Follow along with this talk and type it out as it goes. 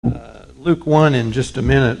Luke 1 in just a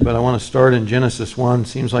minute, but I want to start in Genesis 1.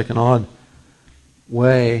 Seems like an odd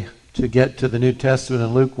way to get to the New Testament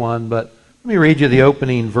in Luke 1, but let me read you the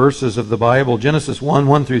opening verses of the Bible. Genesis 1,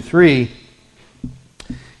 1 through 3.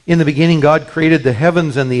 In the beginning God created the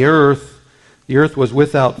heavens and the earth. The earth was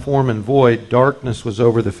without form and void. Darkness was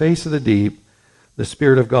over the face of the deep. The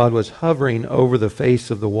Spirit of God was hovering over the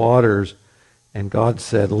face of the waters. And God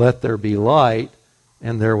said, "Let there be light,"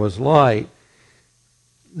 and there was light.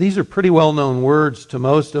 These are pretty well-known words to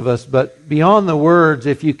most of us, but beyond the words,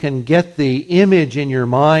 if you can get the image in your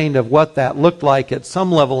mind of what that looked like at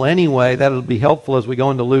some level anyway, that'll be helpful as we go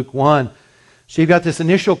into Luke 1. So you've got this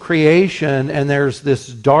initial creation, and there's this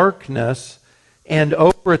darkness, and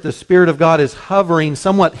over it the Spirit of God is hovering,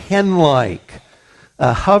 somewhat hen-like,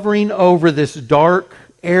 hovering over this dark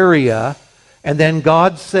area, and then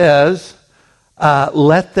God says,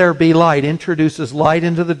 let there be light, introduces light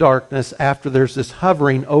into the darkness after there's this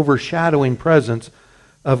hovering, overshadowing presence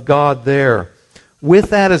of God there. With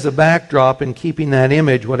that as a backdrop and keeping that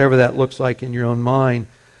image, whatever that looks like in your own mind,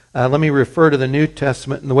 let me refer to the New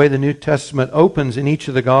Testament and the way the New Testament opens in each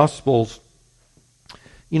of the Gospels.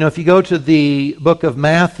 You know, if you go to the book of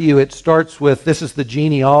Matthew, it starts with, this is the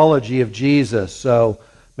genealogy of Jesus. So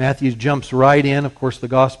Matthew jumps right in. Of course, the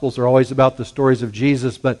Gospels are always about the stories of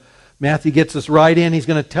Jesus, but Matthew gets us right in. He's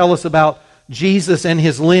going to tell us about Jesus and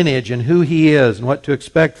his lineage and who he is and what to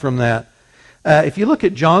expect from that. If you look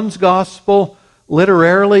at John's Gospel,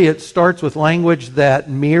 literarily it starts with language that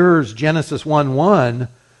mirrors Genesis 1:1.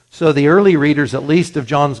 So the early readers, at least of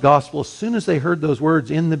John's Gospel, as soon as they heard those words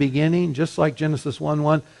in the beginning, just like Genesis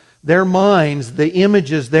 1:1, their minds, the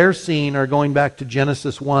images they're seeing are going back to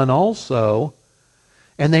Genesis 1 also.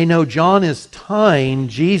 And they know John is tying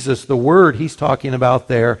Jesus, the Word he's talking about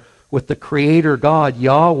there, with the Creator God,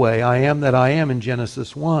 Yahweh, I am that I am in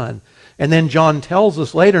Genesis 1. And then John tells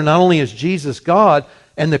us later, not only is Jesus God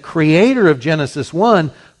and the Creator of Genesis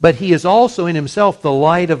 1, but he is also in himself the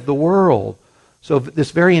light of the world. So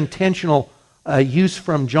this very intentional use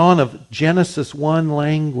from John of Genesis 1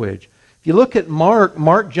 language. If you look at Mark,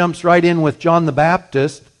 Mark jumps right in with John the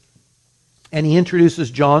Baptist, and he introduces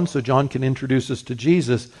John, so John can introduce us to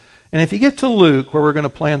Jesus. And if you get to Luke, where we're going to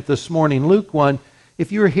plant this morning, Luke 1,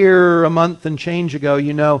 if you were here a month and change ago,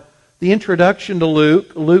 you know the introduction to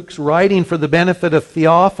Luke. Luke's writing for the benefit of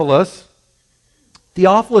Theophilus.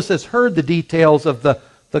 Theophilus has heard the details of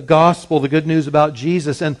the gospel, the good news about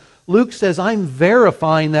Jesus, and Luke says, I'm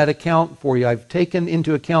verifying that account for you. I've taken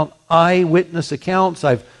into account eyewitness accounts.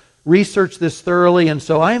 I've researched this thoroughly, and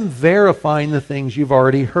so I'm verifying the things you've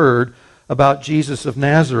already heard about Jesus of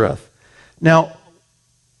Nazareth. Now,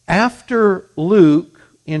 after Luke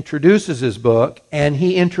introduces his book, and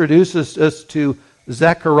he introduces us to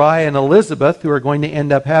Zechariah and Elizabeth, who are going to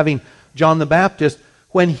end up having John the Baptist,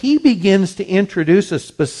 when he begins to introduce us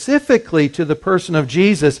specifically to the person of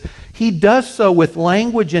Jesus, he does so with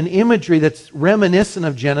language and imagery that's reminiscent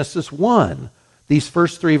of Genesis 1, these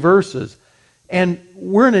first 3 verses. And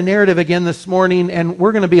we're in a narrative again this morning, and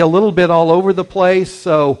we're going to be a little bit all over the place,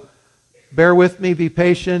 so bear with me, be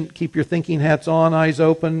patient, keep your thinking hats on, eyes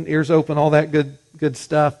open, ears open, all that good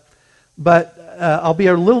stuff. But I'll be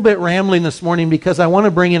a little bit rambling this morning because I want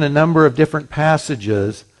to bring in a number of different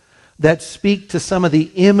passages that speak to some of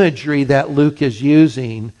the imagery that Luke is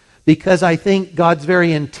using, because I think God's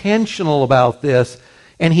very intentional about this,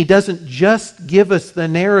 and he doesn't just give us the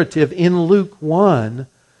narrative in Luke 1,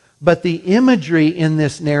 but the imagery in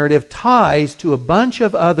this narrative ties to a bunch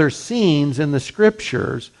of other scenes in the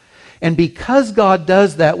Scriptures. And because God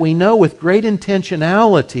does that, we know with great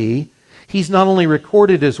intentionality, he's not only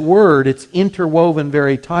recorded his word, it's interwoven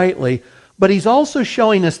very tightly, but he's also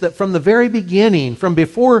showing us that from the very beginning, from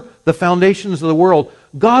before the foundations of the world,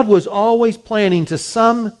 God was always planning to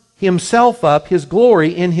sum himself up, his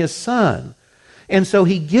glory, in his Son. And so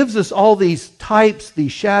he gives us all these types,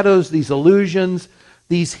 these shadows, these allusions,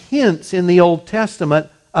 these hints in the Old Testament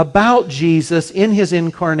about Jesus in his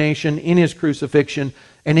incarnation, in his crucifixion,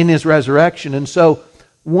 and in his resurrection. And so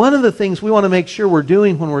one of the things we want to make sure we're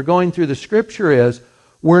doing when we're going through the Scripture is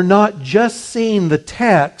we're not just seeing the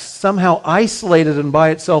text somehow isolated and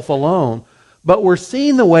by itself alone, but we're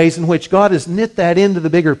seeing the ways in which God has knit that into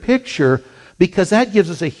the bigger picture, because that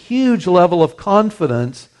gives us a huge level of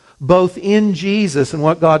confidence both in Jesus and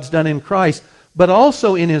what God's done in Christ, but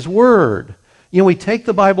also in his Word. You know, we take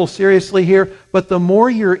the Bible seriously here, but the more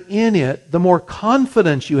you're in it, the more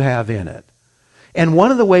confidence you have in it. And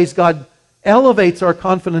one of the ways God elevates our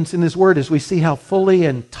confidence in his Word is we see how fully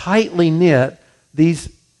and tightly knit these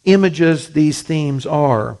images, these themes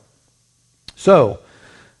are. So,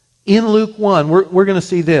 in Luke 1, we're going to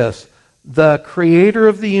see this. the creator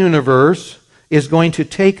of the universe, is going to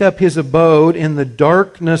take up his abode in the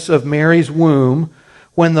darkness of Mary's womb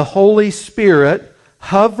when the Holy Spirit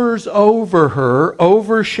hovers over her,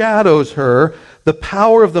 overshadows her. The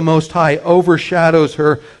power of the Most High overshadows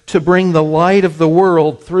her to bring the light of the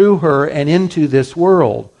world through her and into this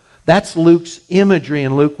world. That's Luke's imagery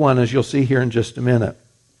in Luke 1, as you'll see here in just a minute.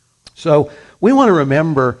 So we want to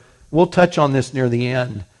remember, we'll touch on this near the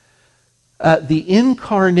end, the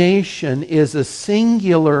incarnation is a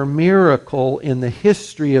singular miracle in the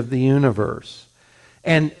history of the universe.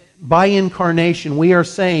 And by incarnation, we are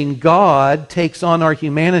saying God takes on our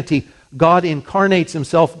humanity. God incarnates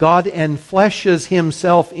himself. God enfleshes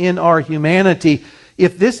himself in our humanity.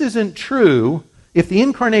 If this isn't true, if the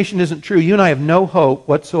incarnation isn't true, you and I have no hope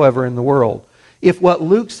whatsoever in the world. If what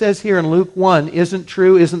Luke says here in Luke 1 isn't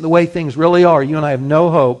true, isn't the way things really are, you and I have no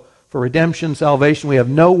hope for redemption, salvation. We have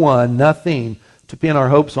no one, nothing to pin our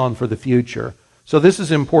hopes on for the future. So this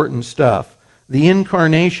is important stuff. The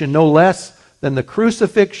incarnation, no less than the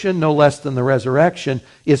crucifixion, no less than the resurrection,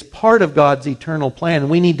 is part of God's eternal plan. And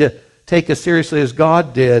we need to take as seriously as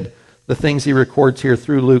God did the things he records here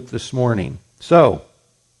through Luke this morning. So,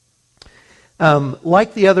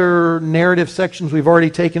 like the other narrative sections we've already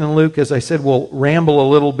taken in Luke, as I said, we'll ramble a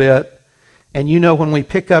little bit. And you know, when we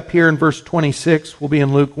pick up here in verse 26, we'll be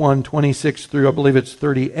in Luke 1, 26 through, I believe it's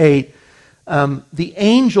 38. The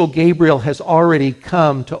angel Gabriel has already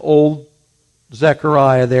come to old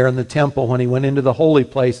Zechariah there in the temple when he went into the holy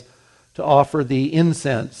place to offer the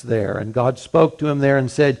incense there. And God spoke to him there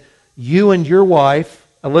and said, you and your wife,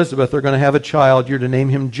 Elizabeth, are going to have a child. You're to name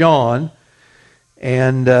him John.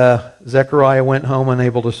 And Zechariah went home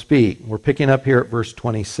unable to speak. We're picking up here at verse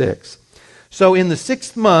 26. So in the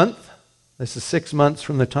 6th month, this is 6 months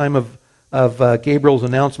from the time of Gabriel's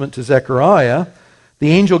announcement to Zechariah,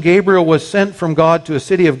 the angel Gabriel was sent from God to a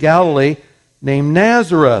city of Galilee named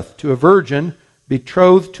Nazareth, to a virgin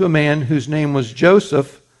betrothed to a man whose name was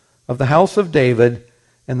Joseph of the house of David,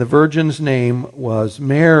 and the virgin's name was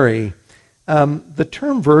Mary. The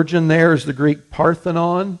term virgin there is the Greek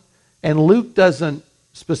Parthenon, and Luke doesn't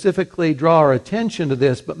specifically draw our attention to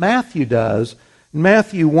this, but Matthew does. In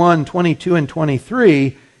Matthew 1, 22 and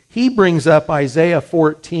 23, he brings up Isaiah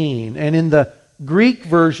 14, and in the Greek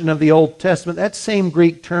version of the Old Testament, that same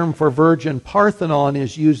Greek term for virgin, Parthenon,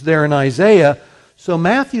 is used there in Isaiah. So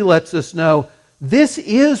Matthew lets us know this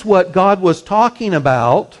is what God was talking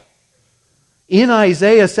about in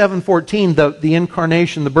Isaiah 7:14, the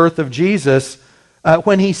incarnation, the birth of Jesus,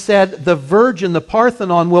 when he said, the virgin, the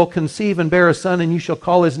Parthenon, will conceive and bear a son, and you shall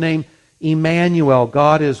call his name Emmanuel,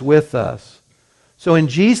 God is with us. So in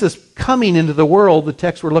Jesus coming into the world, the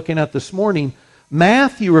text we're looking at this morning,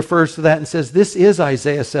 Matthew refers to that and says, this is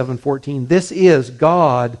Isaiah 7:14. This is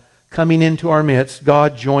God coming into our midst,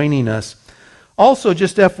 God joining us. Also,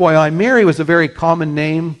 just FYI, Mary was a very common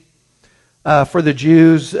name for the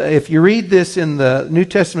Jews. If you read this in the New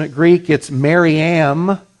Testament Greek, it's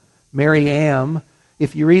Mariam. Mariam.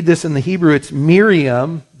 If you read this in the Hebrew, it's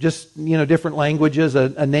Miriam. Just, different languages,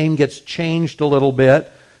 a name gets changed a little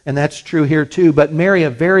bit, and that's true here too. But Mary, a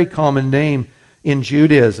very common name in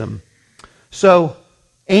Judaism. So,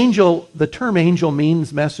 angel, the term angel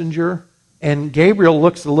means messenger, and Gabriel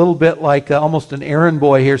looks a little bit like almost an errand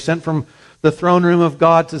boy here, sent from the throne room of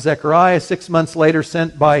God to Zechariah, 6 months later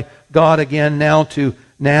sent by God again now to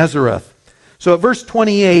Nazareth. So at verse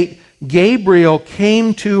 28, Gabriel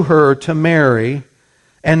came to her, to Mary,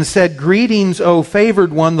 and said, greetings, O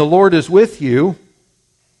favored one, the Lord is with you.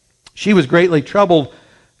 She was greatly troubled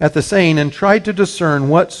at the saying and tried to discern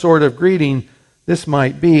what sort of greeting this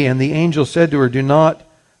might be. And the angel said to her, do not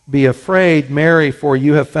be afraid, Mary, for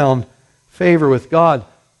you have found favor with God.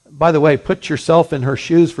 By the way, put yourself in her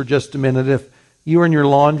shoes for just a minute. If you were in your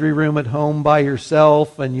laundry room at home by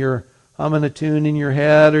yourself and you're humming a tune in your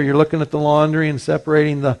head, or you're looking at the laundry and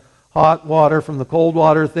separating the hot water from the cold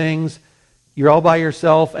water things, you're all by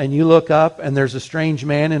yourself and you look up and there's a strange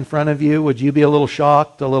man in front of you, would you be a little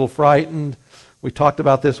shocked, a little frightened? We talked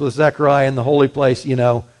about this with Zechariah in the holy place,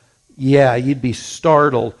 yeah, you'd be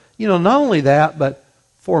startled. Not only that, but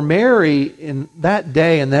for Mary in that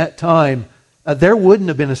day and that time, there wouldn't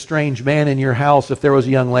have been a strange man in your house if there was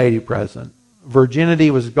a young lady present.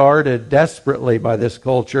 Virginity was guarded desperately by this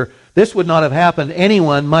culture. This would not have happened to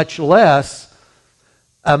anyone, much less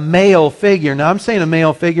a male figure. Now, I'm saying a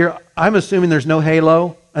male figure. I'm assuming there's no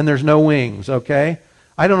halo and there's no wings, okay?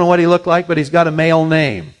 I don't know what he looked like, but he's got a male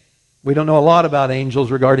name. We don't know a lot about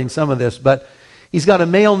angels regarding some of this, but he's got a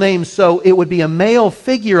male name, so it would be a male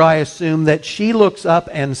figure, I assume, that she looks up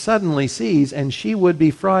and suddenly sees, and she would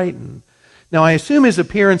be frightened. Now, I assume his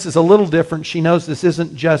appearance is a little different. She knows this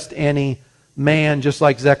isn't just any man, just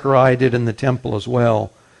like Zechariah did in the temple as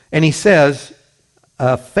well. And he says,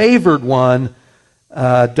 favored one,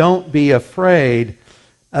 don't be afraid.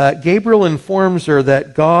 Gabriel informs her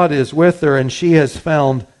that God is with her, and she has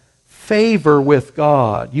found favor with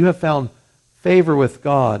God. You have found favor with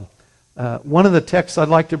God. One of the texts I'd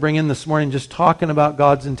like to bring in this morning, just talking about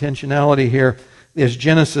God's intentionality here, is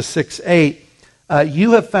Genesis 6:8.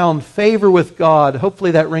 You have found favor with God.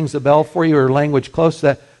 Hopefully that rings a bell for you, or language close to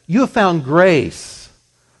that. You have found grace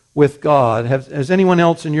with God. Has anyone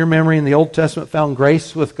else in your memory in the Old Testament found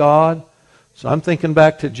grace with God? So I'm thinking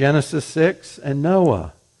back to Genesis 6 and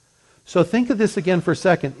Noah. So think of this again for a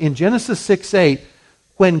second. In Genesis 6:8,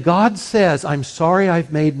 when God says, I'm sorry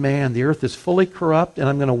I've made man, the earth is fully corrupt, and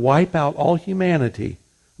I'm going to wipe out all humanity.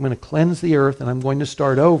 I'm going to cleanse the earth, and I'm going to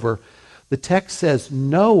start over. The text says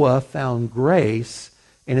Noah found grace,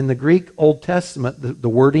 and in the Greek Old Testament, the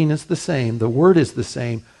wording is the same. The word is the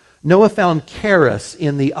same. Noah found charis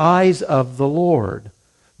in the eyes of the Lord,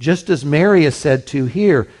 just as Mary is said to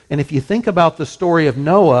here. And if you think about the story of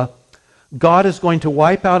Noah, God is going to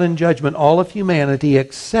wipe out in judgment all of humanity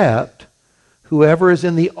except whoever is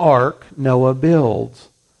in the ark Noah builds.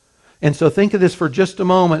 And so think of this for just a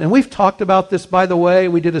moment. And we've talked about this, by the way.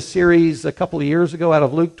 We did a series a couple of years ago out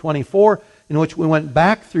of Luke 24 in which we went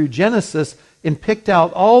back through Genesis and picked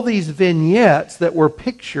out all these vignettes that were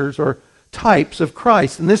pictures or types of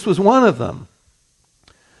Christ. And this was one of them.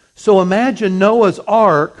 So imagine Noah's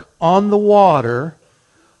ark on the water,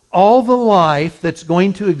 all the life that's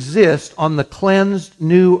going to exist on the cleansed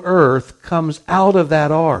new earth comes out of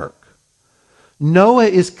that ark. Noah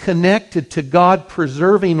is connected to God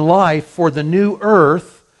preserving life for the new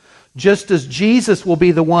earth, just as Jesus will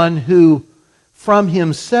be the one who, from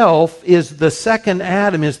himself, is the second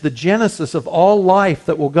Adam, is the genesis of all life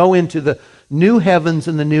that will go into the new heavens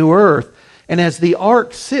and the new earth. And as the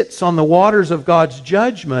ark sits on the waters of God's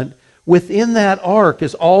judgment, within that ark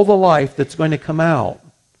is all the life that's going to come out.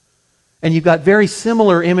 And you've got very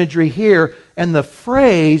similar imagery here. And the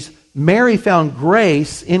phrase, Mary found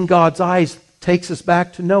grace in God's eyes, takes us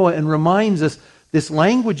back to Noah and reminds us this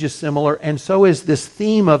language is similar, and so is this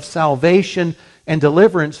theme of salvation and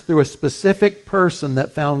deliverance through a specific person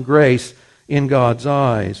that found grace in God's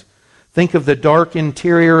eyes. Think of the dark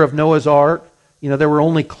interior of Noah's ark. You know, there were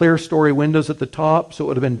only clear story windows at the top, so it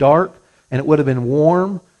would have been dark, and it would have been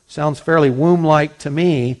warm. Sounds fairly womb-like to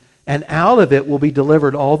me. And out of it will be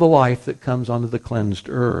delivered all the life that comes onto the cleansed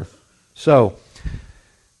earth. So,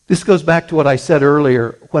 this goes back to what I said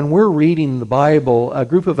earlier. When we're reading the Bible, a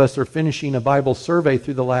group of us are finishing a Bible survey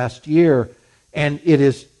through the last year, and it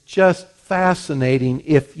is just fascinating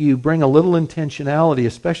if you bring a little intentionality,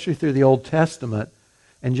 especially through the Old Testament,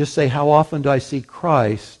 and just say, how often do I see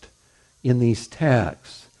Christ in these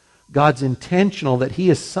texts? God's intentional that He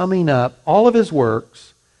is summing up all of His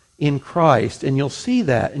works in Christ, and you'll see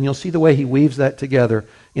that, and you'll see the way He weaves that together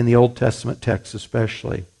in the Old Testament text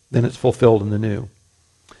especially. Then it's fulfilled in the New.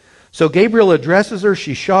 So Gabriel addresses her.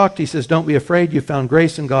 She's shocked. He says, don't be afraid. You found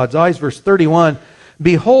grace in God's eyes. Verse 31,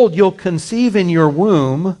 behold, you'll conceive in your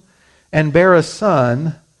womb and bear a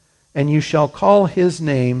son, and you shall call his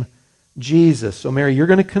name Jesus. So Mary, you're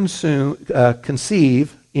going to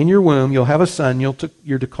conceive in your womb. You'll have a son.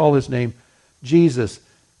 You're to call his name Jesus.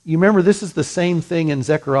 You remember, this is the same thing in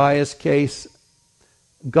Zechariah's case.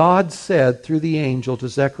 God said through the angel to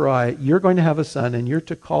Zechariah, you're going to have a son, and you're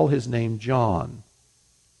to call his name John.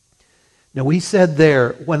 Now, we said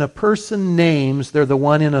there, when a person names, they're the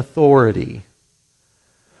one in authority.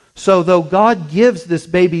 So though God gives this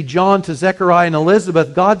baby John to Zechariah and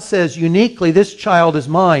Elizabeth, God says uniquely, this child is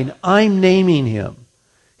mine. I'm naming him.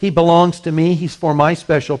 He belongs to me. He's for my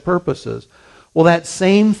special purposes. Well, that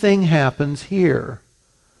same thing happens here.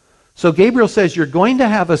 So Gabriel says, you're going to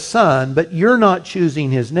have a son, but you're not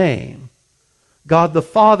choosing his name. God the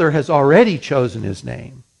Father has already chosen his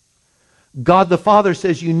name. God the Father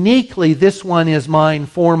says, uniquely, this one is mine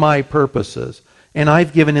for my purposes. And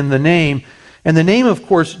I've given him the name. And the name, of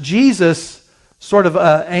course, Jesus, sort of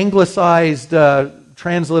anglicized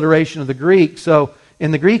transliteration of the Greek. So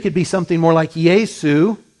in the Greek, it'd be something more like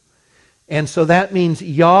Yesu. And so that means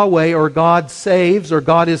Yahweh, or God saves, or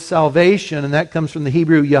God is salvation. And that comes from the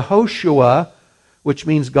Hebrew Yehoshua, which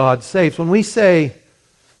means God saves. When we say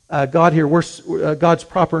God here, God's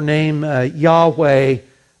proper name, Yahweh,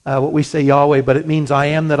 what we say Yahweh, but it means I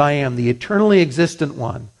am that I am, the eternally existent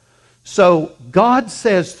one. So God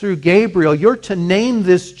says through Gabriel, you're to name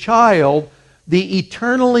this child the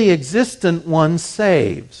eternally existent one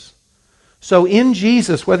saves. So in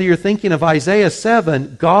Jesus, whether you're thinking of Isaiah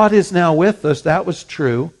 7, God is now with us. That was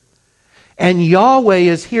true. And Yahweh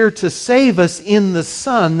is here to save us in the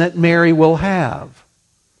Son that Mary will have.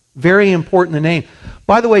 Very important, the name.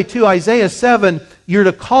 By the way, too, Isaiah 7, you're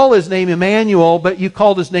to call his name Emmanuel, but you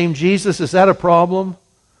called his name Jesus. Is that a problem?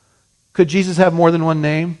 Could Jesus have more than one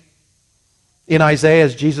name? In Isaiah,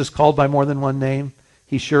 is Jesus called by more than one name?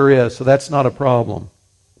 He sure is, so that's not a problem.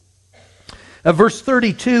 Verse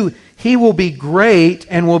 32, he will be great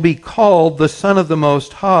and will be called the Son of the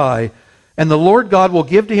Most High. And the Lord God will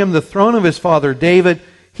give to him the throne of his father David.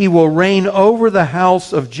 He will reign over the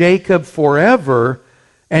house of Jacob forever,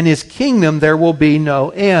 and his kingdom there will be no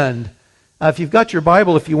end. If you've got your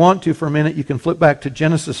Bible, if you want to for a minute, you can flip back to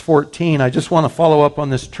Genesis 14. I just want to follow up on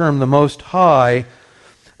this term, the Most High.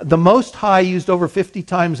 The Most High used over 50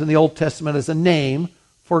 times in the Old Testament as a name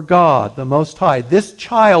for God, the Most High. This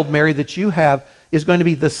child, Mary, that you have is going to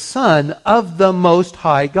be the Son of the Most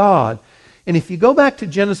High God. And if you go back to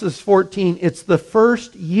Genesis 14, it's the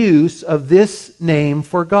first use of this name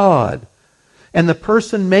for God. And the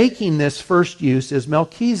person making this first use is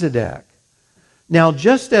Melchizedek. Now,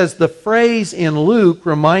 just as the phrase in Luke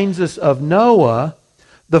reminds us of Noah,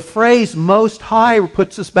 the phrase Most High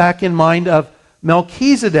puts us back in mind of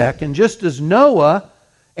Melchizedek. And just as Noah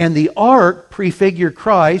and the ark prefigure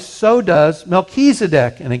Christ, so does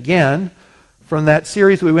Melchizedek. And again, from that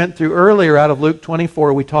series we went through earlier out of Luke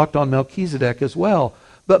 24, we talked on Melchizedek as well.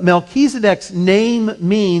 But Melchizedek's name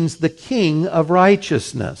means the king of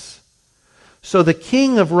righteousness. So the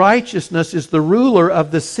king of righteousness is the ruler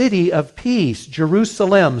of the city of peace,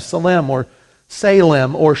 Jerusalem, Salem or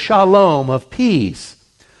Shalom of peace.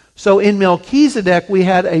 So in Melchizedek we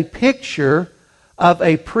had a picture of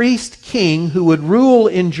a priest king who would rule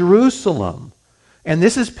in Jerusalem. And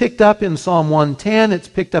this is picked up in Psalm 110. It's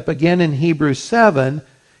picked up again in Hebrews 7.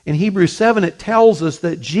 In Hebrews 7 it tells us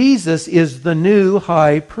that Jesus is the new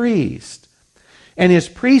high priest. And his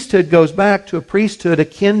priesthood goes back to a priesthood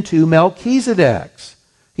akin to Melchizedek's.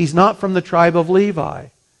 He's not from the tribe of Levi.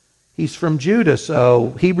 He's from Judah.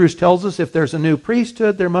 So Hebrews tells us if there's a new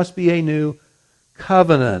priesthood, there must be a new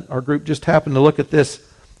covenant. Our group just happened to look at this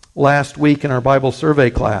last week in our Bible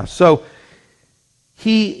survey class. So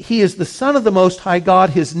he is the Son of the Most High God.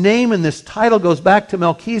 His name in this title goes back to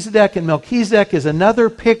Melchizedek, and Melchizedek is another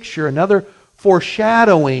picture, another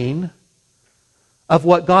foreshadowing of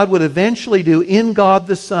what God would eventually do in God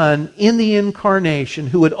the Son, in the incarnation,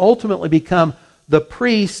 who would ultimately become the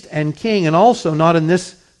priest and king, and also, not in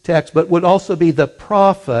this text, but would also be the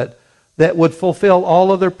prophet that would fulfill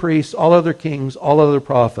all other priests, all other kings, all other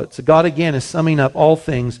prophets. So God again is summing up all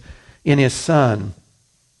things in his Son.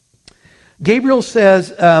 Gabriel says,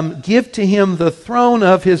 give to him the throne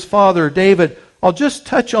of his father David. I'll just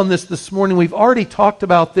touch on this morning. We've already talked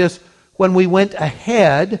about this when we went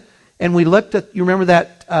ahead and we looked at, you remember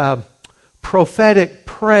that prophetic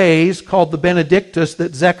praise called the Benedictus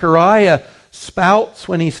that Zechariah spouts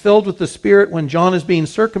when he's filled with the Spirit when John is being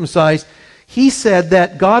circumcised. He said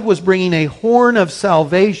that God was bringing a horn of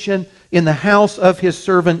salvation in the house of his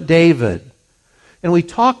servant David. And we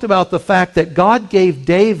talked about the fact that God gave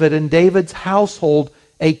David and David's household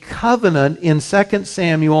a covenant in 2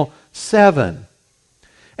 Samuel 7.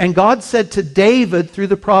 And God said to David through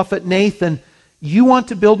the prophet Nathan, you want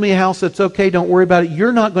to build me a house, that's okay, don't worry about it.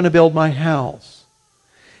 You're not going to build my house.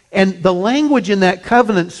 And the language in that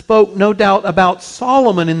covenant spoke, no doubt, about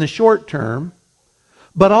Solomon in the short term,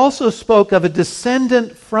 but also spoke of a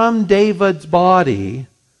descendant from David's body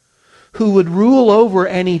who would rule over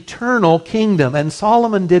an eternal kingdom. And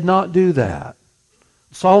Solomon did not do that.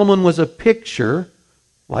 Solomon was a picture,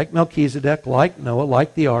 like Melchizedek, like Noah,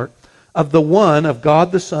 like the ark, of the one, of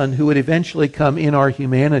God the Son, who would eventually come in our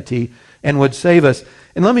humanity and would save us.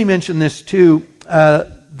 And let me mention this too.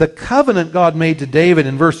 The covenant God made to David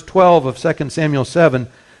in verse 12 of 2 Samuel 7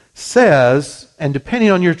 says, and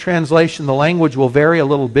depending on your translation, the language will vary a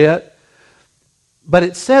little bit, but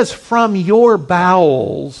it says, from your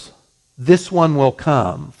bowels this one will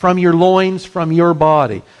come. From your loins, from your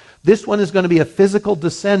body. This one is going to be a physical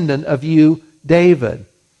descendant of you, David.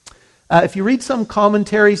 If you read some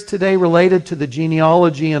commentaries today related to the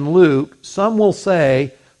genealogy in Luke, some will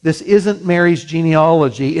say this isn't Mary's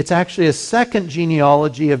genealogy. It's actually a second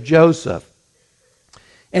genealogy of Joseph.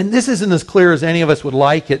 And this isn't as clear as any of us would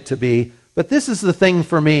like it to be, but this is the thing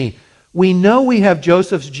for me. We know we have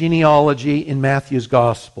Joseph's genealogy in Matthew's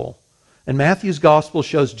Gospel. And Matthew's Gospel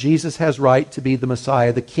shows Jesus has right to be the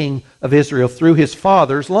Messiah, the King of Israel, through his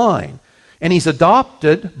father's line. And he's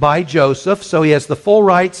adopted by Joseph, so he has the full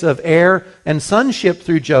rights of heir and sonship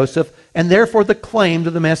through Joseph, and therefore the claim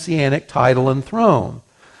to the messianic title and throne.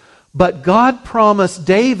 But God promised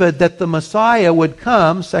David that the Messiah would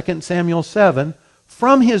come, 2 Samuel 7,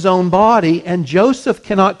 from his own body, and Joseph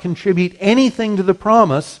cannot contribute anything to the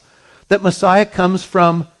promise that Messiah comes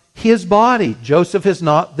from his body. Joseph is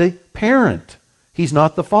not the parent. He's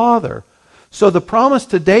not the father. So the promise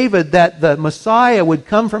to David that the Messiah would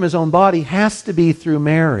come from his own body has to be through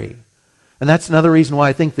Mary. And that's another reason why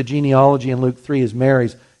I think the genealogy in Luke 3 is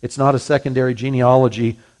Mary's. It's not a secondary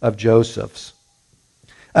genealogy of Joseph's.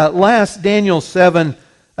 Last, Daniel 7,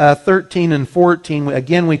 13 and 14.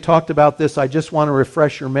 Again, we talked about this. I just want to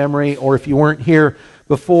refresh your memory, or if you weren't here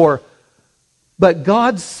before. But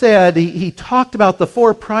God said, He talked about the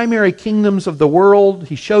four primary kingdoms of the world.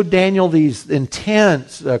 He showed Daniel these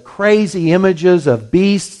intense, crazy images of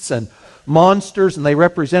beasts and monsters, and they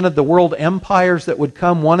represented the world empires that would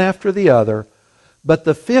come one after the other. But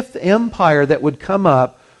the fifth empire that would come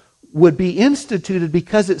up would be instituted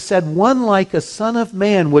because it said one like a son of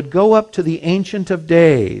man would go up to the Ancient of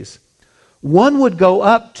Days. One would go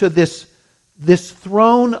up to this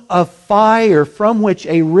throne of fire from which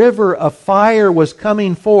a river of fire was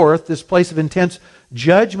coming forth, this place of intense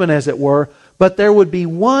judgment as it were, but there would be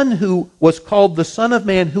one who was called the Son of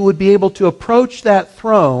Man who would be able to approach that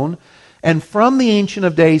throne, and from the Ancient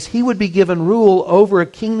of Days he would be given rule over a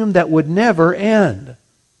kingdom that would never end.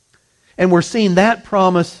 And we're seeing that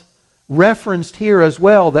promise referenced here as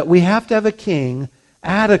well, that we have to have a king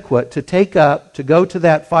adequate to go to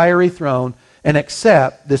that fiery throne and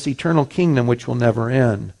accept this eternal kingdom which will never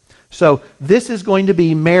end. So this is going to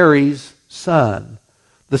be Mary's son.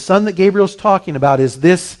 The son that Gabriel's talking about is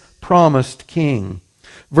this promised king.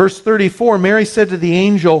 Verse 34, Mary said to the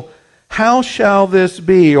angel, "How shall this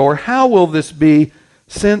be?" or "How will this be,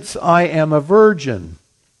 since I am a virgin?"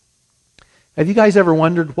 Have you guys ever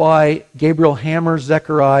wondered why Gabriel hammers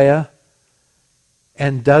Zechariah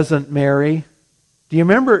and doesn't Mary? Do you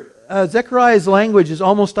remember? Zechariah's language is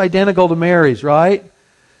almost identical to Mary's, right?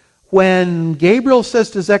 When Gabriel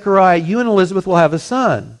says to Zechariah, "You and Elizabeth will have a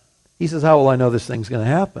son," he says, "How will I know this thing's going to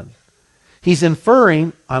happen?" He's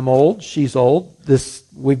inferring, I'm old, she's old,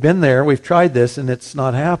 we've been there, we've tried this, and it's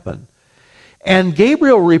not happened. And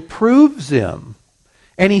Gabriel reproves him.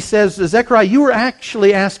 And he says to Zechariah, "You were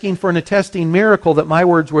actually asking for an attesting miracle that my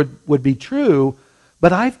words would be true,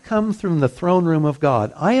 but I've come from the throne room of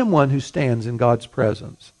God. I am one who stands in God's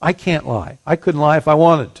presence. I can't lie. I couldn't lie if I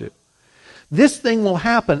wanted to. This thing will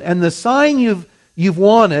happen, and the sign you've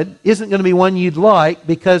wanted isn't going to be one you'd like,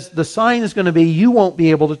 because the sign is going to be you won't be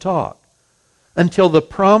able to talk until the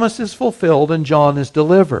promise is fulfilled and John is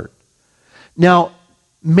delivered." Now,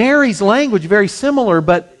 Mary's language, very similar,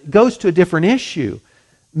 but goes to a different issue.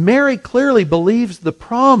 Mary clearly believes the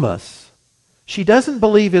promise. She doesn't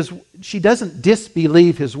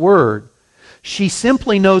disbelieve his word. She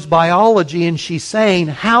simply knows biology, and she's saying,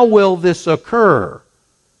 "How will this occur?"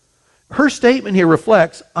 Her statement here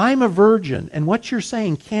reflects, "I'm a virgin, and what you're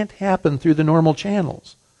saying can't happen through the normal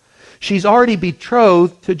channels." She's already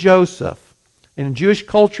betrothed to Joseph. In Jewish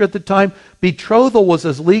culture at the time, betrothal was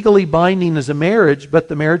as legally binding as a marriage, but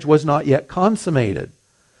the marriage was not yet consummated.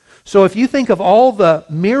 So if you think of all the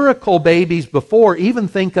miracle babies before, even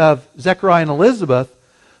think of Zechariah and Elizabeth,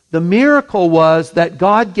 the miracle was that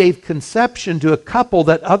God gave conception to a couple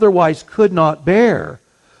that otherwise could not bear.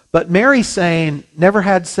 But Mary's saying, never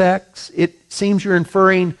had sex. It seems you're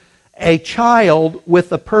inferring a child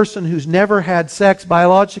with a person who's never had sex,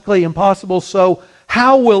 biologically impossible. So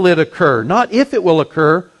how will it occur? Not if it will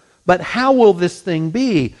occur, but how will this thing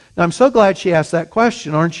be? Now, I'm so glad she asked that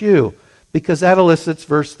question, aren't you? Because that elicits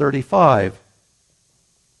verse 35.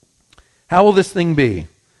 How will this thing be?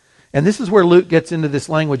 And this is where Luke gets into this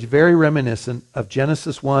language very reminiscent of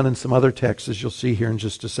Genesis 1 and some other texts, as you'll see here in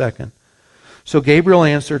just a second. So Gabriel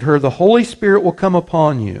answered her, "The Holy Spirit will come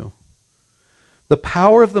upon you. The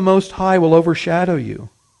power of the Most High will overshadow you.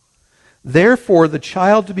 Therefore, the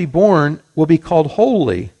child to be born will be called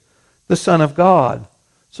Holy, the Son of God."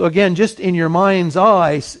 So again, just in your mind's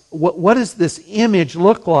eye, what does this image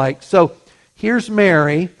look like? So here's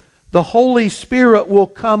Mary. The Holy Spirit will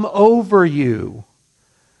come over you.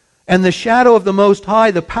 And the shadow of the Most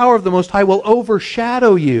High, the power of the Most High will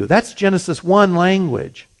overshadow you. That's Genesis 1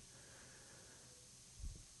 language.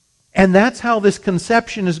 And that's how this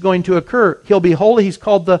conception is going to occur. He'll be holy. He's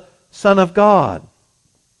called the Son of God.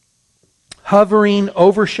 Hovering,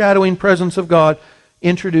 overshadowing presence of God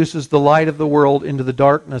introduces the light of the world into the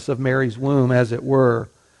darkness of Mary's womb, as it were.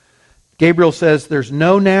 Gabriel says there's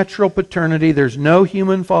no natural paternity, there's no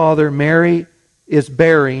human father. Mary is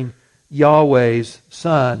bearing Yahweh's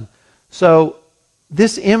Son. So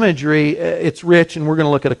this imagery, it's rich, and we're going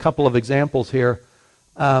to look at a couple of examples here.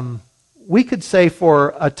 We could say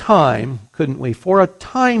for a time, couldn't we? For a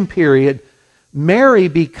time period, Mary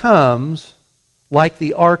becomes like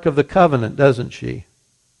the Ark of the Covenant, doesn't she?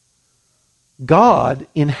 God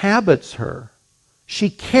inhabits her.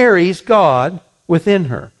 She carries God within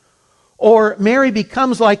her. Or Mary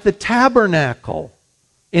becomes like the tabernacle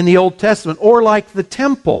in the Old Testament, or like the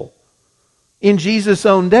temple in Jesus'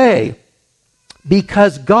 own day,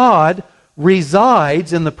 because God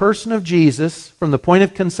resides in the person of Jesus from the point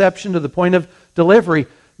of conception to the point of delivery.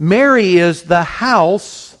 Mary is the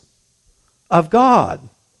house of God.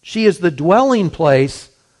 She is the dwelling place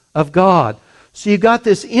of God. So you've got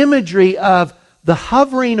this imagery of the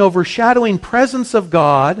hovering, overshadowing presence of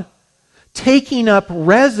God taking up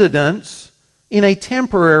residence in a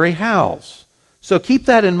temporary house. So keep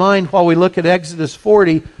that in mind while we look at Exodus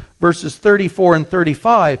 40, verses 34 and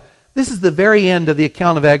 35. This is the very end of the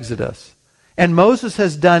account of Exodus. And Moses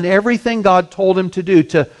has done everything God told him to do,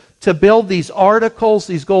 to build these articles,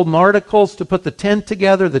 these golden articles, to put the tent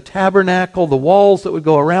together, the tabernacle, the walls that would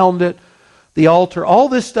go around it, the altar. All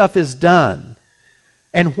this stuff is done.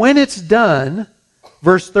 And when it's done,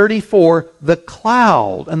 verse 34, the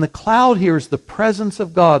cloud, and the cloud here is the presence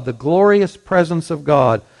of God, the glorious presence of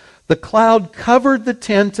God. The cloud covered the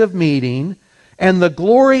tent of meeting, and the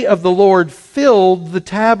glory of the Lord filled the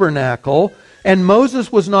tabernacle. And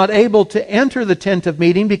Moses was not able to enter the tent of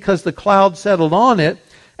meeting because the cloud settled on it,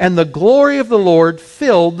 and the glory of the Lord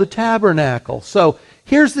filled the tabernacle. So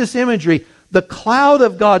here's this imagery. The cloud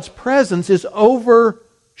of God's presence is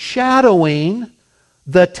overshadowing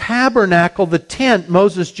the tabernacle, the tent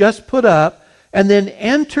Moses just put up, and then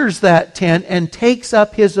enters that tent and takes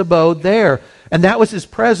up his abode there. And that was his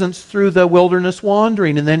presence through the wilderness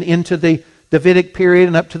wandering, and then into the Davidic period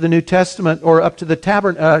and up to the New Testament, or up to the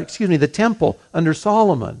the temple under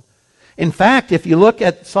Solomon. In fact, if you look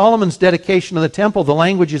at Solomon's dedication of the temple, the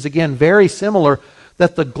language is again very similar,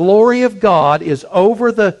 that the glory of God is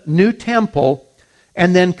over the new temple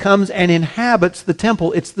and then comes and inhabits the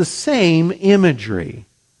temple. It's the same imagery.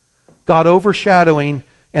 God overshadowing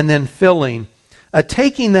and then filling.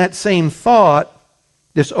 Taking that same thought,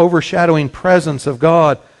 this overshadowing presence of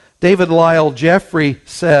God, David Lyle Jeffrey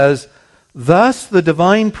says, thus the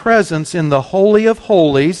divine presence in the Holy of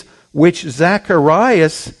Holies, which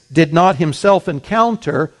Zacharias did not himself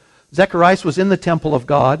encounter. Zacharias was in the temple of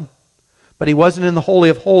God, but he wasn't in the Holy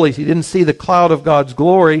of Holies. He didn't see the cloud of God's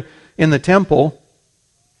glory in the temple.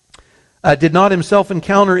 Did not himself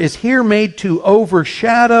encounter, is here made to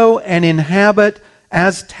overshadow and inhabit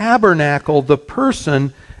as tabernacle the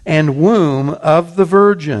person and womb of the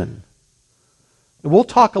Virgin. We'll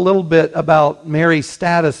talk a little bit about Mary's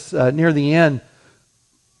status near the end,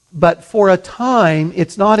 but for a time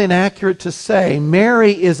it's not inaccurate to say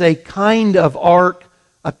Mary is a kind of ark,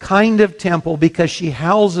 a kind of temple, because she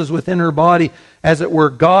houses within her body, as it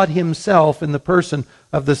were, God himself in the person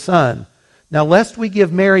of the Son. Now, lest we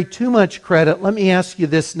give Mary too much credit, let me ask you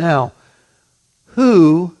this now.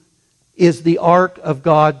 Who is the ark of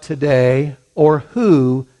God today, or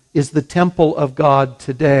who is the temple of God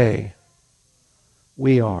today?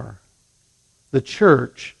 We are. The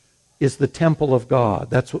church is the temple of God.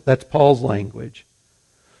 That's Paul's language.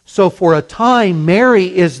 So for a time,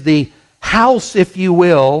 Mary is the house, if you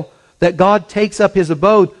will, that God takes up his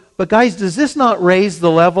abode. But guys, does this not raise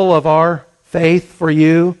the level of our faith for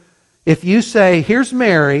you? If you say, here's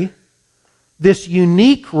Mary, this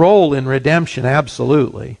unique role in redemption,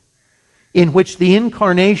 absolutely, in which the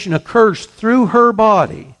incarnation occurs through her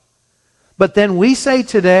body. But then we say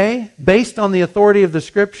today, based on the authority of the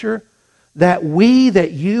Scripture, that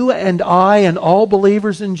you and I and all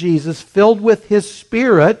believers in Jesus, filled with his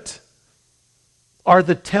Spirit, are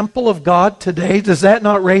the temple of God today. Does that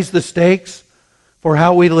not raise the stakes for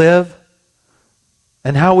how we live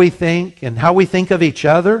and how we think of each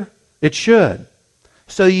other? It should.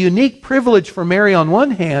 So a unique privilege for Mary on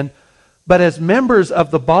one hand, but as members of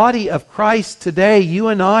the body of Christ today, you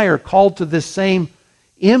and I are called to this same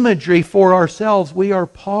imagery for ourselves. We are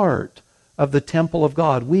part of the temple of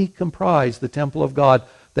God. We comprise the temple of God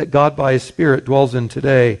that God by his Spirit dwells in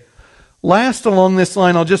today. Last along this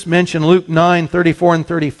line, I'll just mention Luke 9, 34 and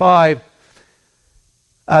 35.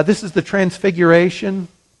 This is the Transfiguration.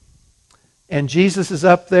 And Jesus is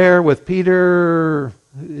up there with Peter,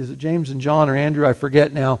 is it James and John or Andrew? I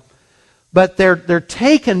forget now. But they're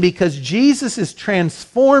taken because Jesus is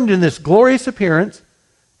transformed in this glorious appearance,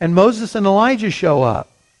 and Moses and Elijah show up.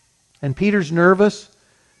 And Peter's nervous,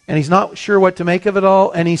 and he's not sure what to make of it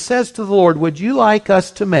all. And he says to the Lord, would you like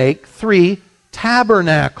us to make 3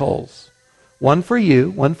 tabernacles? One for you,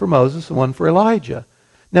 one for Moses, and one for Elijah.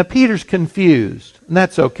 Now Peter's confused, and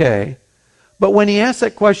that's okay. But when he asks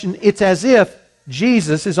that question, it's as if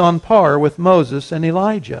Jesus is on par with Moses and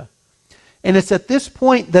Elijah. And it's at this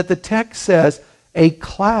point that the text says, a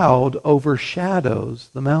cloud overshadows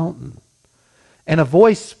the mountain. And a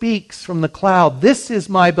voice speaks from the cloud, "This is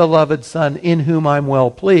my beloved Son, in whom I'm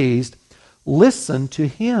well pleased. Listen to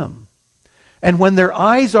him." And when their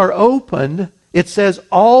eyes are opened, it says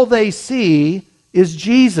all they see is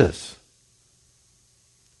Jesus.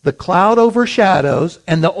 The cloud overshadows,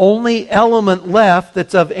 and the only element left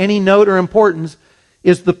that's of any note or importance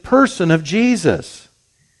is the person of Jesus.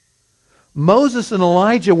 Moses and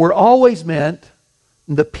Elijah were always meant,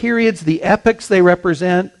 the periods, the epochs they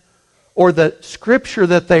represent, or the scripture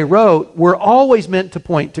that they wrote, were always meant to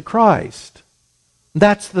point to Christ.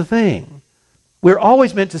 That's the thing. We're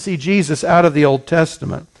always meant to see Jesus out of the Old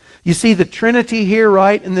Testament. You see the Trinity here,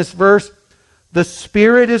 right, in this verse. The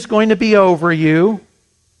Spirit is going to be over you.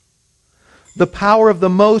 The power of the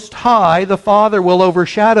Most High, the Father, will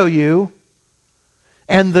overshadow you.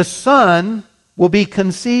 And the Son will be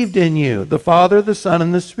conceived in you. The Father, the Son,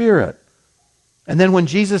 and the Spirit. And then when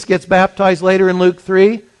Jesus gets baptized later in Luke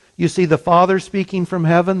 3, you see the Father speaking from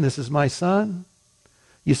heaven, "This is my Son."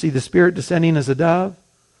 You see the Spirit descending as a dove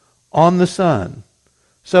on the Son.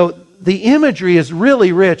 So the imagery is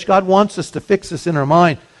really rich. God wants us to fix this in our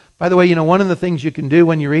mind. By the way, one of the things you can do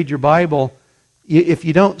when you read your Bible, if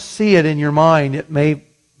you don't see it in your mind, it may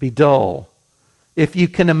be dull. If you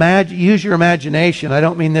can use your imagination, I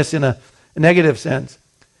don't mean this in a negative sense.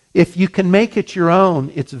 If you can make it your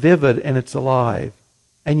own, it's vivid and it's alive.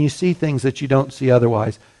 And you see things that you don't see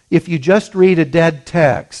otherwise. If you just read a dead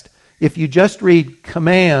text, if you just read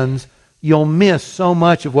commands, you'll miss so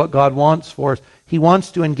much of what God wants for us. He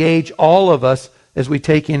wants to engage all of us as we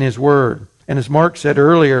take in His Word. And as Mark said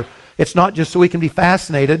earlier, it's not just so we can be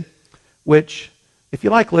fascinated, which, if you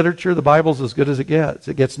like literature, the Bible's as good as it gets.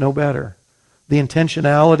 It gets no better. The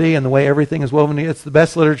intentionality and the way everything is woven, it's the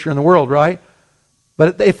best literature in the world, right?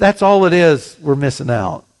 But if that's all it is, we're missing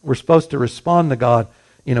out. We're supposed to respond to God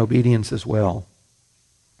in obedience as well.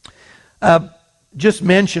 Just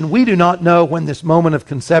mention, we do not know when this moment of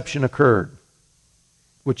conception occurred,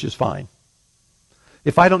 which is fine.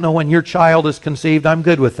 If I don't know when your child is conceived, I'm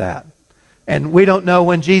good with that. And we don't know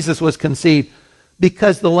when Jesus was conceived,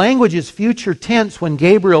 because the language is future tense when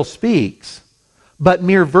Gabriel speaks. But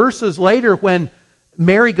mere verses later, when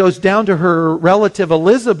Mary goes down to her relative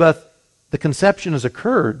Elizabeth, the conception has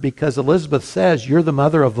occurred, because Elizabeth says, "You're the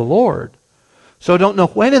mother of the Lord." So I don't know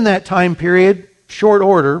when in that time period, short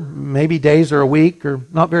order, maybe days or a week or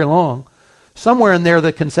not very long, somewhere in there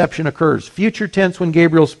the conception occurs. Future tense when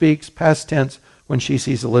Gabriel speaks, past tense when she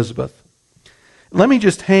sees Elizabeth. Let me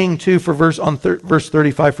just hang too for verse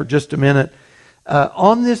 35 for just a minute.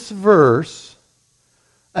 On this verse,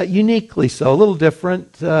 uniquely so, a little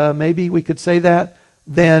different, maybe we could say that,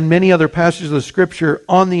 than many other passages of Scripture,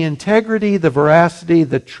 on the integrity, the veracity,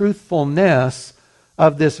 the truthfulness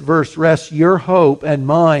of this verse rests your hope and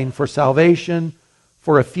mine for salvation,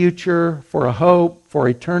 for a future, for a hope, for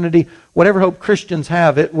eternity. Whatever hope Christians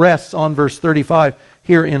have, it rests on verse 35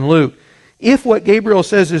 here in Luke. If what Gabriel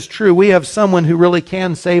says is true, we have someone who really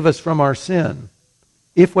can save us from our sin.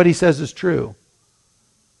 If what he says is true.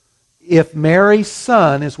 If Mary's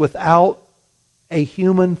son is without a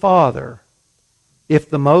human father, if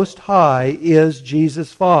the Most High is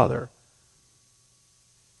Jesus' Father,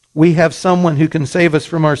 we have someone who can save us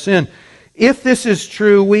from our sin. If this is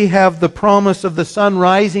true, we have the promise of the sun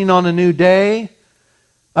rising on a new day,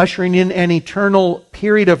 ushering in an eternal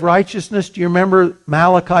period of righteousness. Do you remember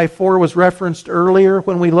Malachi 4 was referenced earlier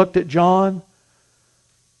when we looked at John?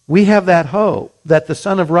 We have that hope that the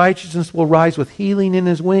Son of Righteousness will rise with healing in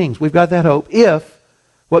His wings. We've got that hope if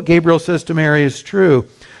what Gabriel says to Mary is true.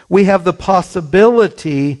 We have the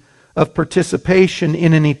possibility of participation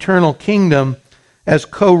in an eternal kingdom as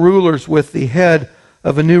co-rulers with the head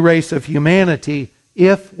of a new race of humanity,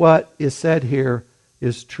 if what is said here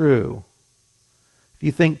is true. If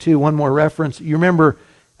you think too, one more reference, you remember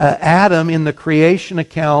Adam in the creation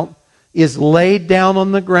account is laid down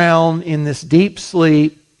on the ground in this deep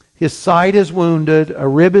sleep. His side is wounded, a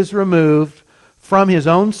rib is removed from his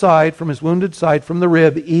own side, from his wounded side, from the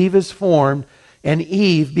rib, Eve is formed, and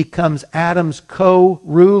Eve becomes Adam's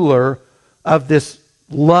co-ruler of this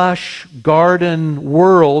lush garden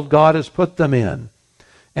world God has put them in.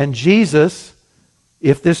 And Jesus,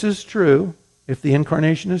 if this is true, if the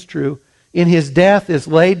incarnation is true, in His death is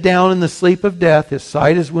laid down in the sleep of death. His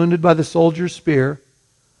side is wounded by the soldier's spear.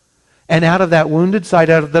 And out of that wounded side,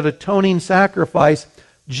 out of that atoning sacrifice,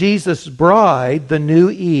 Jesus' bride, the new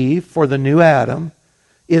Eve for the new Adam,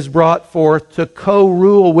 is brought forth to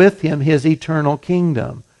co-rule with Him His eternal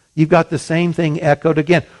kingdom. You've got the same thing echoed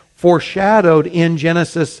again, foreshadowed in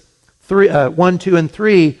Genesis 1, 2, and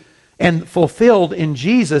 3, and fulfilled in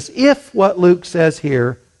Jesus if what Luke says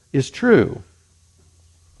here is true.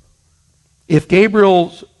 If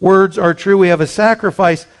Gabriel's words are true, we have a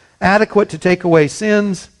sacrifice adequate to take away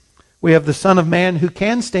sins. We have the Son of Man who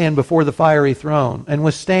can stand before the fiery throne and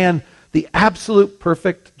withstand the absolute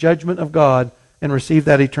perfect judgment of God and receive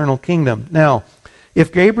that eternal kingdom. Now,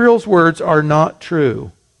 if Gabriel's words are not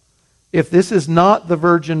true, if this is not the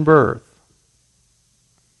virgin birth,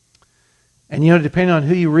 and depending on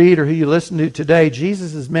who you read or who you listen to today,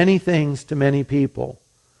 Jesus is many things to many people.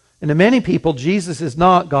 And to many people, Jesus is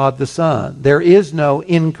not God the Son. There is no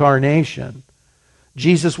incarnation.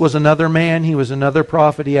 Jesus was another man. He was another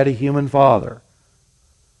prophet. He had a human father.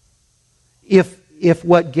 If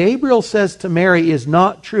what Gabriel says to Mary is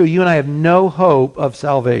not true, you and I have no hope of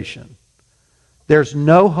salvation. There's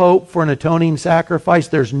no hope for an atoning sacrifice.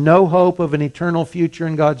 There's no hope of an eternal future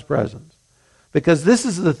in God's presence. Because this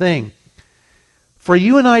is the thing. For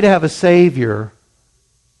you and I to have a Savior,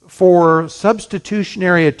 for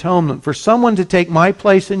substitutionary atonement, for someone to take my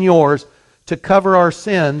place and yours to cover our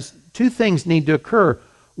sins, two things need to occur.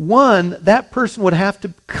 One, that person would have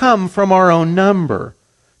to come from our own number.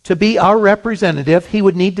 To be our representative, he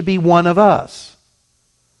would need to be one of us.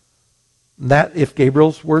 That, if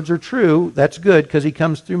Gabriel's words are true, that's good because he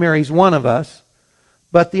comes through Mary. He's one of us.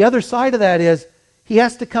 But the other side of that is he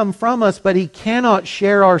has to come from us, but he cannot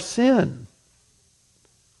share our sin.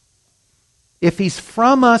 If he's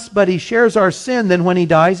from us, but he shares our sin, then when he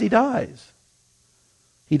dies, he dies.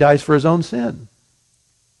 He dies for his own sin.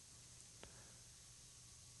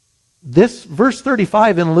 This verse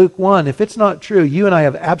 35 in Luke 1, if it's not true, you and I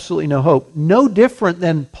have absolutely no hope. No different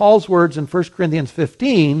than Paul's words in 1 Corinthians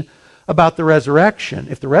 15 about the resurrection.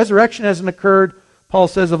 If the resurrection hasn't occurred, Paul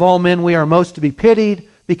says of all men we are most to be pitied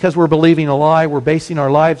because we're believing a lie. We're basing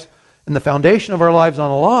our lives and the foundation of our lives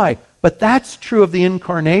on a lie. But that's true of the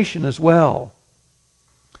incarnation as well.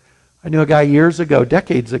 I knew a guy years ago,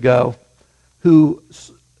 decades ago, who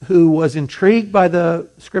was intrigued by the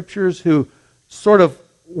Scriptures, who sort of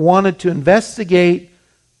wanted to investigate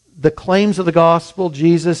the claims of the gospel,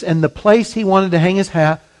 Jesus, and the place he wanted to hang his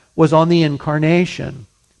hat was on the incarnation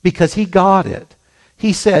because he got it.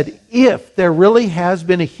 He said, if there really has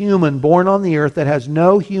been a human born on the earth that has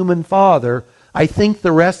no human father, I think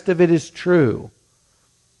the rest of it is true.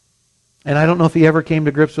 And I don't know if he ever came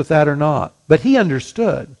to grips with that or not. But he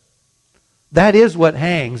understood. That is what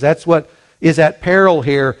hangs. That's what is at peril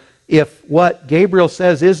here. If what Gabriel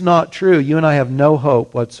says is not true, you and I have no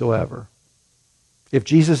hope whatsoever. If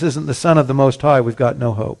Jesus isn't the Son of the Most High, we've got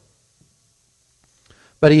no hope.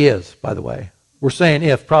 But he is, by the way. We're saying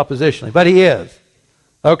if propositionally, but he is.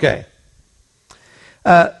 Okay.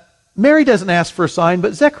 Mary doesn't ask for a sign,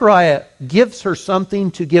 but Zechariah gives her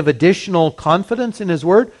something to give additional confidence in his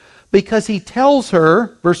word. Because he tells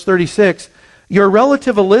her, verse 36, your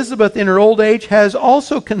relative Elizabeth in her old age has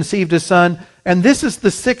also conceived a son, and this is the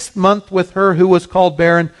 6th month with her who was called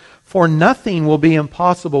barren, for nothing will be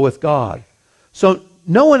impossible with God. So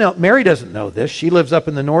no one else, Mary doesn't know this. She lives up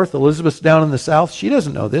in the north, Elizabeth's down in the south. She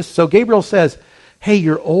doesn't know this. So Gabriel says, hey,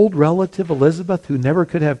 your old relative Elizabeth who never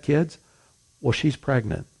could have kids, well, she's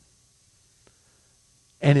pregnant.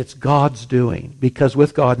 And it's God's doing, because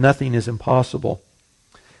with God nothing is impossible.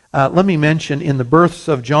 Let me mention in the births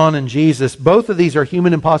of John and Jesus, both of these are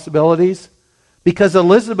human impossibilities because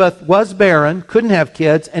Elizabeth was barren, couldn't have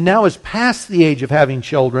kids, and now is past the age of having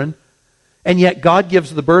children. And yet God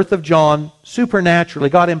gives the birth of John supernaturally.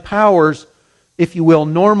 God empowers, if you will,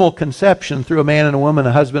 normal conception through a man and a woman,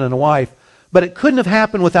 a husband and a wife. But it couldn't have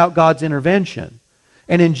happened without God's intervention.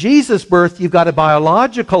 And in Jesus' birth, you've got a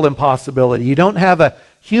biological impossibility. You don't have a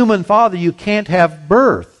human father. You can't have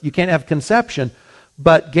birth. You can't have conception.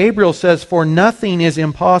 But Gabriel says, for nothing is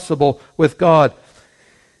impossible with God.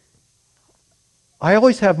 I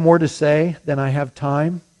always have more to say than I have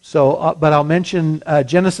time. But I'll mention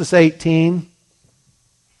Genesis 18.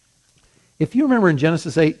 If you remember in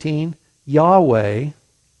Genesis 18, Yahweh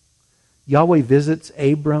visits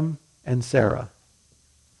Abram and Sarah.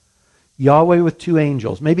 Yahweh with 2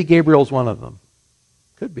 angels. Maybe Gabriel's one of them.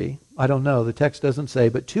 Could be. I don't know. The text doesn't say.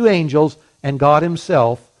 But 2 angels and God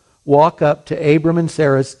himself walk up to Abram and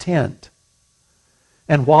Sarah's tent.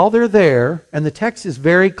 And while they're there, and the text is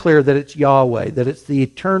very clear that it's Yahweh, that it's the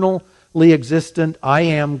eternally existent I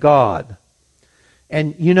am God.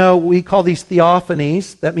 And we call these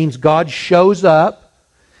theophanies. That means God shows up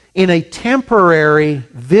in a temporary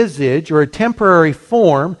visage or a temporary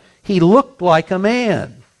form. He looked like a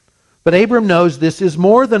man. But Abram knows this is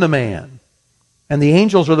more than a man. And the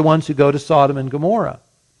angels are the ones who go to Sodom and Gomorrah.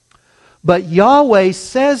 But Yahweh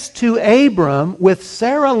says to Abram, with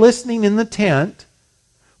Sarah listening in the tent,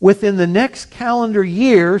 within the next calendar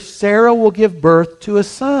year, Sarah will give birth to a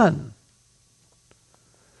son.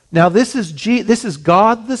 Now this is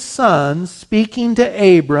God the Son speaking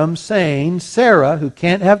to Abram, saying, Sarah, who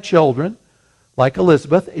can't have children, like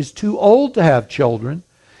Elizabeth, is too old to have children,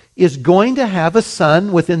 is going to have a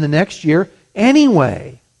son within the next year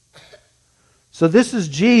anyway. So this is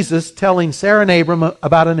Jesus telling Sarah and Abram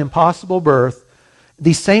about an impossible birth.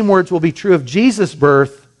 These same words will be true of Jesus'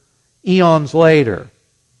 birth eons later.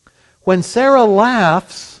 When Sarah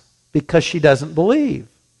laughs because she doesn't believe,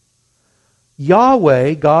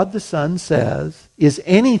 Yahweh, God the Son, says, is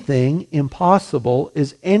anything impossible,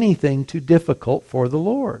 is anything too difficult for the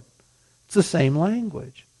Lord? It's the same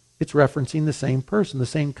language. It's referencing the same person, the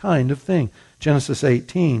same kind of thing. Genesis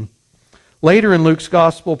 18. Later in Luke's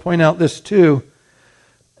Gospel, point out this too.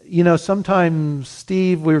 You know, sometimes,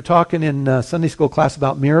 Steve, we were talking in Sunday school class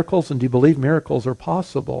about miracles, and do you believe miracles are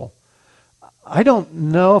possible? I don't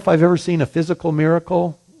know if I've ever seen a physical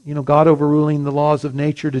miracle, you know, God overruling the laws of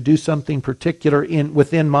nature to do something particular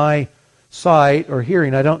within my sight or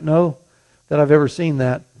hearing. I don't know that I've ever seen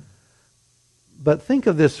that. But think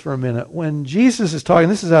of this for a minute. When Jesus is talking,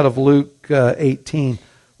 this is out of Luke 18.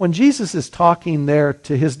 When Jesus is talking there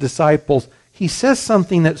to his disciples, he says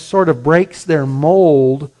something that sort of breaks their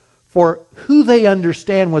mold for who they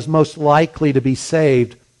understand was most likely to be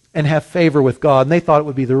saved and have favor with God. And they thought it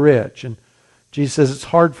would be the rich. And Jesus says it's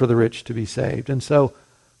hard for the rich to be saved. And so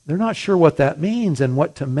they're not sure what that means and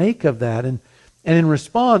what to make of that. And in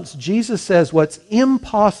response, Jesus says what's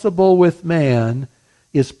impossible with man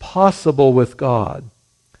is possible with God.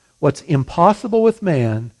 What's impossible with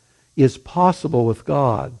man is possible with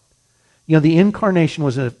God. You know, the incarnation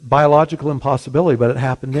was a biological impossibility, but it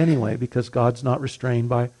happened anyway because God's not restrained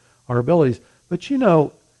by our abilities. But you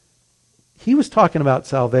know, he was talking about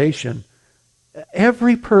salvation.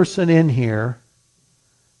 Every person in here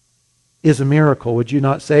is a miracle, would you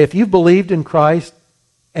not say? If you've believed in Christ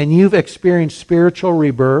and you've experienced spiritual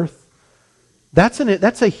rebirth, that's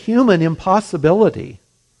a human impossibility.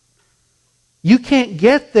 You can't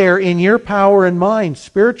get there in your power and mind.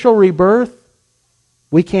 Spiritual rebirth,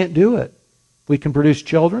 we can't do it. We can produce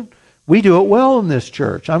children. We do it well in this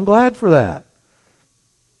church. I'm glad for that.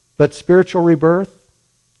 But spiritual rebirth,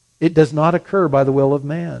 it does not occur by the will of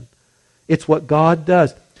man. It's what God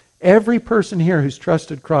does. Every person here who's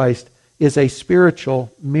trusted Christ is a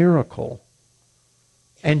spiritual miracle.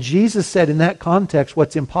 And Jesus said in that context,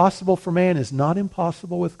 what's impossible for man is not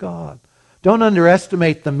impossible with God. Don't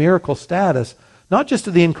underestimate the miracle status, not just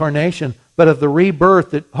of the incarnation, but of the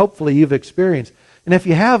rebirth that hopefully you've experienced. And if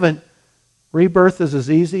you haven't, rebirth is as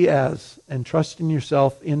easy as entrusting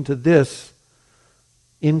yourself into this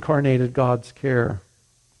incarnated God's care.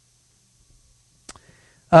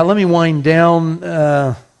 Let me wind down.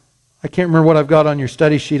 I can't remember what I've got on your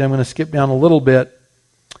study sheet. I'm going to skip down a little bit.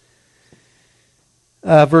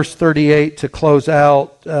 Verse 38 to close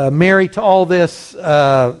out. Mary, to all this,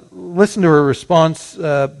 listen to her response.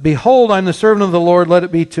 Behold, I'm the servant of the Lord. Let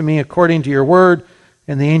it be to me according to your word.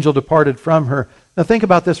 And the angel departed from her. Now think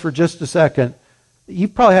about this for just a second.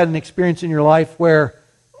 You've probably had an experience in your life where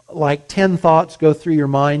like 10 thoughts go through your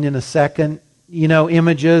mind in a second. You know,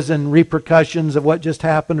 images and repercussions of what just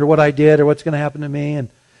happened or what I did or what's going to happen to me.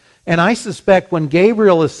 And I suspect when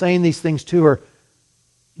Gabriel is saying these things to her,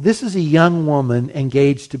 this is a young woman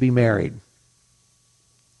engaged to be married.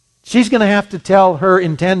 She's going to have to tell her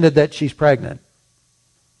intended that she's pregnant.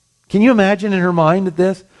 Can you imagine in her mind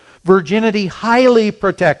this? Virginity highly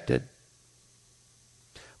protected.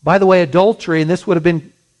 By the way, adultery, and this would have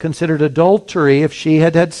been considered adultery if she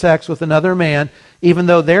had had sex with another man, even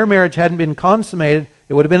though their marriage hadn't been consummated,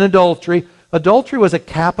 it would have been adultery. Adultery was a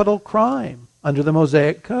capital crime under the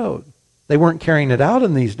Mosaic Code. They weren't carrying it out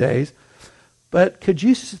in these days. But could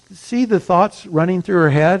you see the thoughts running through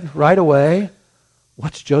her head right away?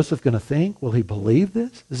 What's Joseph going to think? Will he believe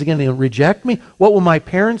this? Is he going to reject me? What will my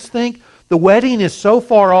parents think? The wedding is so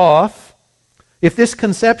far off. If this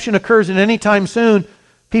conception occurs at any time soon,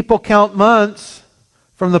 people count months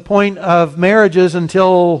from the point of marriages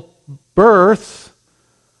until births.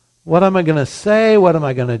 What am I going to say? What am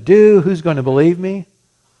I going to do? Who's going to believe me?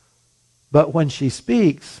 But when she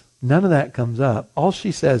speaks, none of that comes up. All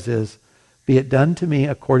she says is, be it done to me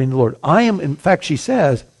according to the Lord. I am, in fact, she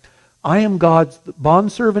says, I am God's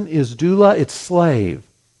bondservant is doula, it's slave.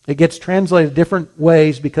 It gets translated different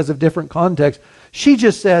ways because of different contexts. She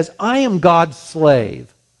just says, I am God's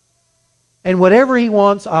slave. And whatever he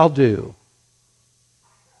wants, I'll do.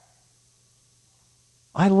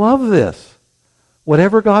 I love this.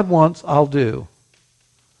 Whatever God wants, I'll do.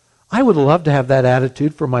 I would love to have that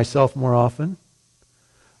attitude for myself more often.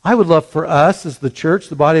 I would love for us as the church,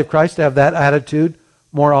 the body of Christ, to have that attitude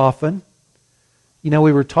more often. You know,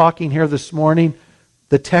 we were talking here this morning.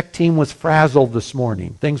 The tech team was frazzled this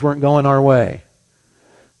morning. Things weren't going our way.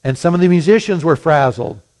 And some of the musicians were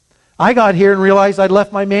frazzled. I got here and realized I'd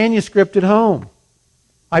left my manuscript at home.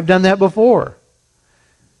 I've done that before.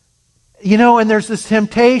 You know, and there's this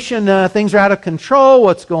temptation. Things are out of control.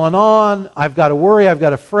 What's going on? I've got to worry. I've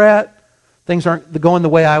got to fret. Things aren't going the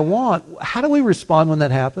way I want. How do we respond when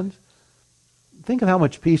that happens? Think of how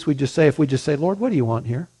much peace we just say if we just say, Lord, what do you want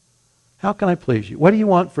here? How can I please you? What do you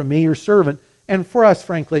want from me, your servant? And for us,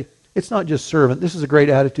 frankly, it's not just servant. This is a great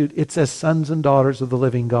attitude. It's as sons and daughters of the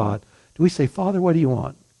living God. Do we say, Father, what do you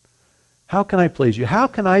want? How can I please you? How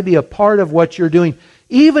can I be a part of what you're doing?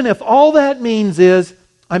 Even if all that means is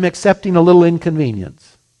I'm accepting a little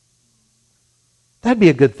inconvenience. That'd be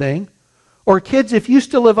a good thing. Or kids, if you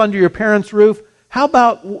still live under your parents' roof, how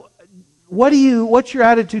about what's your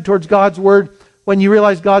attitude towards God's Word when you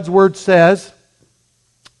realize God's Word says,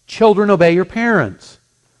 children, obey your parents?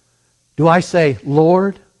 Do I say,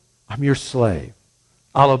 Lord, I'm your slave.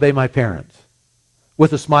 I'll obey my parents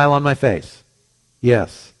with a smile on my face?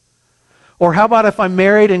 Yes. Or how about if I'm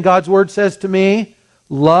married and God's Word says to me,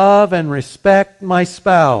 love and respect my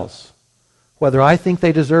spouse, whether I think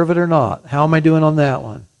they deserve it or not? How am I doing on that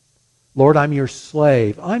one? Lord, I'm your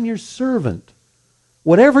slave. I'm your servant.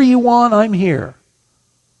 Whatever you want, I'm here.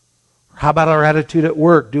 How about our attitude at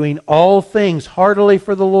work, doing all things heartily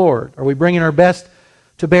for the Lord? Are we bringing our best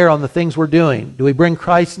to bear on the things we're doing? Do we bring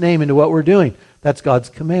Christ's name into what we're doing? That's God's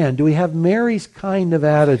command. Do we have Mary's kind of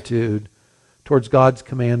attitude towards God's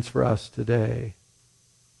commands for us today?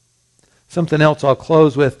 Something else I'll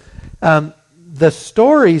close with. The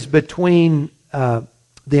stories between the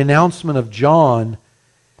announcement of John's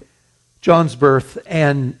birth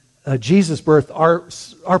and Jesus' birth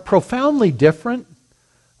are profoundly different.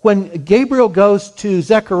 When Gabriel goes to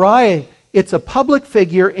Zechariah, it's a public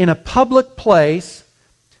figure in a public place,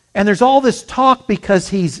 and there's all this talk because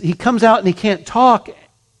he comes out and he can't talk,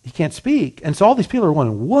 he can't speak. And so all these people are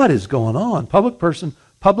wondering, what is going on? Public person,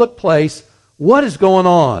 public place, what is going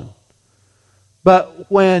on? But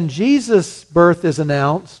when Jesus' birth is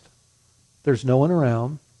announced, there's no one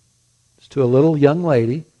around. It's to a little young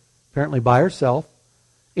lady, apparently by herself,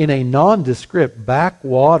 in a nondescript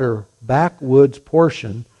backwoods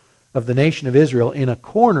portion of the nation of Israel, in a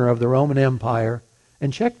corner of the Roman Empire.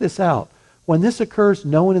 And check this out. When this occurs,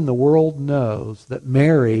 no one in the world knows that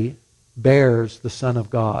Mary bears the Son of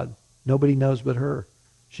God. Nobody knows but her.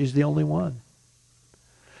 She's the only one.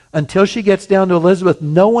 Until she gets down to Elizabeth,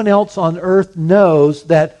 no one else on earth knows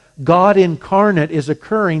that God incarnate is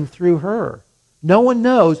occurring through her. No one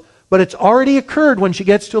knows, but it's already occurred when she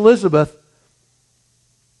gets to Elizabeth,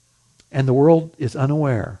 and the world is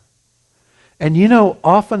unaware. And you know,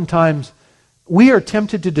 oftentimes we are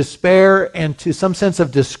tempted to despair and to some sense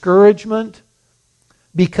of discouragement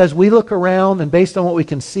because we look around and based on what we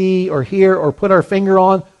can see or hear or put our finger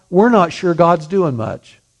on, we're not sure God's doing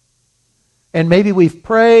much. And maybe we've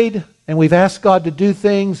prayed and we've asked God to do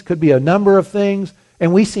things, could be a number of things,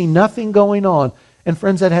 and we see nothing going on. And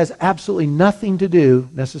friends, that has absolutely nothing to do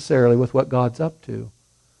necessarily with what God's up to.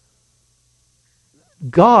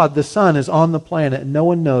 God, the Son, is on the planet, and no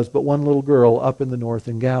one knows but one little girl up in the north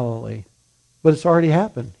in Galilee. But it's already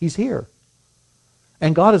happened. He's here.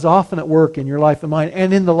 And God is often at work in your life and mine,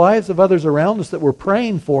 and in the lives of others around us that we're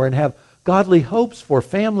praying for and have godly hopes for,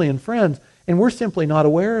 family and friends, and we're simply not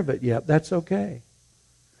aware of it yet. That's okay.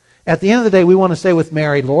 At the end of the day, we want to say with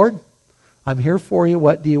Mary, Lord, I'm here for you.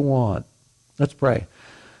 What do you want? Let's pray.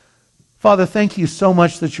 Father, thank you so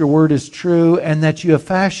much that your word is true and that you have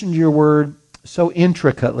fashioned your word so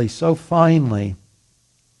intricately, so finely,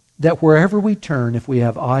 that wherever we turn, if we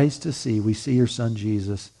have eyes to see, we see your Son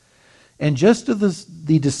Jesus. And just as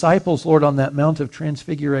the disciples, Lord, on that Mount of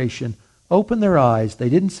Transfiguration, opened their eyes, they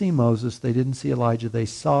didn't see Moses, they didn't see Elijah, they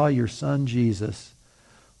saw your Son Jesus.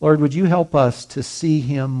 Lord, would you help us to see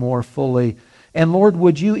him more fully? And Lord,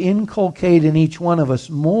 would you inculcate in each one of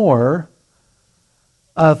us more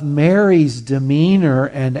of Mary's demeanor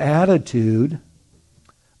and attitude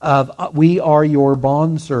of we are your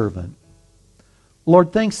bondservant.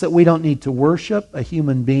 Lord, thanks that we don't need to worship a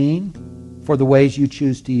human being for the ways you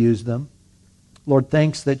choose to use them. Lord,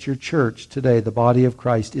 thanks that your church today, the body of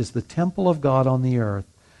Christ, is the temple of God on the earth,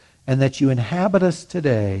 and that you inhabit us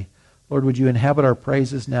today. Lord, would you inhabit our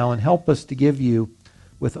praises now and help us to give you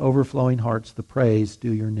with overflowing hearts the praise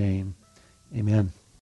due your name. Amen.